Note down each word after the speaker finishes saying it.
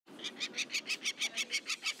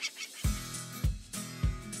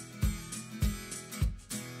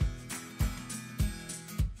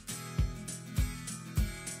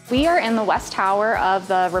We are in the West Tower of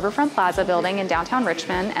the Riverfront Plaza building in downtown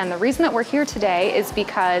Richmond, and the reason that we're here today is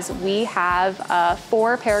because we have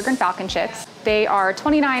 4 Peregrine Falcon chicks. They are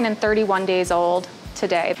 29 and 31 days old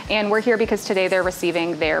today, and we're here because today they're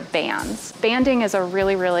receiving their bands. Banding is a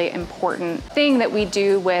really important thing that we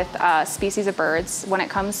do with species of birds. When it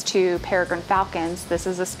comes to peregrine falcons, this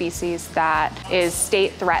is a species that is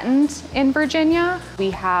state threatened in Virginia.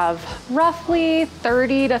 We have roughly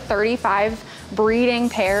 30 to 35 breeding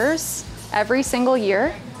pairs every single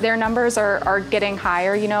year. Their numbers are getting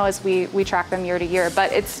higher, you know, as we track them year to year,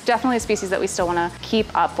 but it's definitely a species that we still want to keep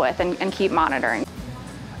up with and keep monitoring.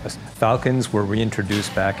 Falcons were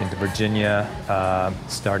reintroduced back into Virginia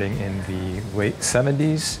starting in the late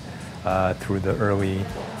 70s through the early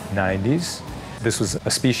 90s. This was a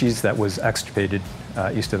species that was extirpated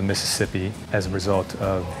east of the Mississippi as a result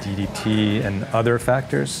of DDT and other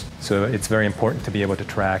factors. So it's very important to be able to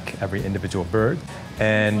track every individual bird.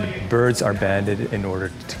 And birds are banded in order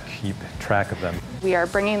to keep track of them. We are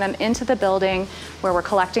bringing them into the building where we're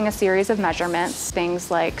collecting a series of measurements, things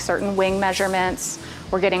like certain wing measurements.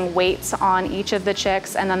 We're getting weights on each of the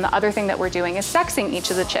chicks, and then the other thing that we're doing is sexing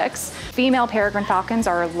each of the chicks. Female peregrine falcons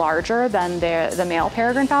are larger than the male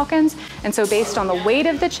peregrine falcons, and so based on the weight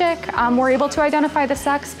of the chick, we're able to identify the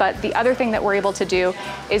sex, but the other thing that we're able to do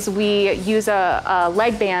is we use a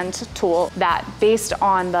leg band tool that, based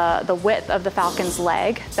on the width of the falcon's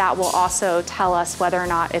leg, that will also tell us whether or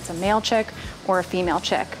not it's a male chick or a female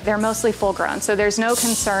chick. They're mostly full grown, so there's no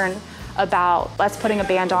concern about us putting a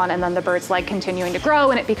band on and then the bird's leg continuing to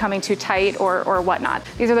grow and it becoming too tight or whatnot.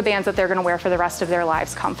 These are the bands that they're going to wear for the rest of their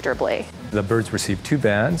lives comfortably. The birds receive 2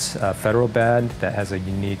 bands, a federal band that has a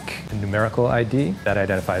unique numerical ID that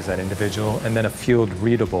identifies that individual, and then a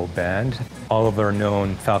field-readable band. All of our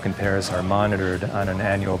known falcon pairs are monitored on an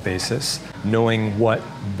annual basis. Knowing what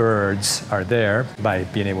birds are there by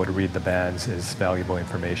being able to read the bands is valuable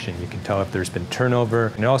information. You can tell if there's been turnover,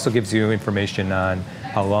 and it also gives you information on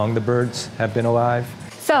how long the birds have been alive.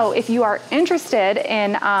 So if you are interested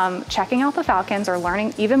in checking out the falcons or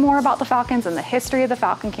learning even more about the falcons and the history of the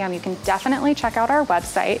falcon cam, you can definitely check out our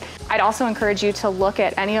website. I'd also encourage you to look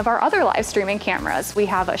at any of our other live streaming cameras. We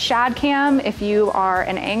have a shad cam if you are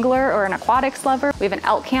an angler or an aquatics lover. We have an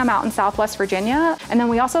elk cam out in Southwest Virginia. And then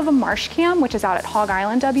we also have a marsh cam, which is out at Hog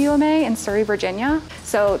Island WMA in Surrey, Virginia.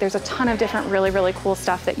 So there's a ton of different really cool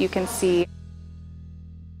stuff that you can see.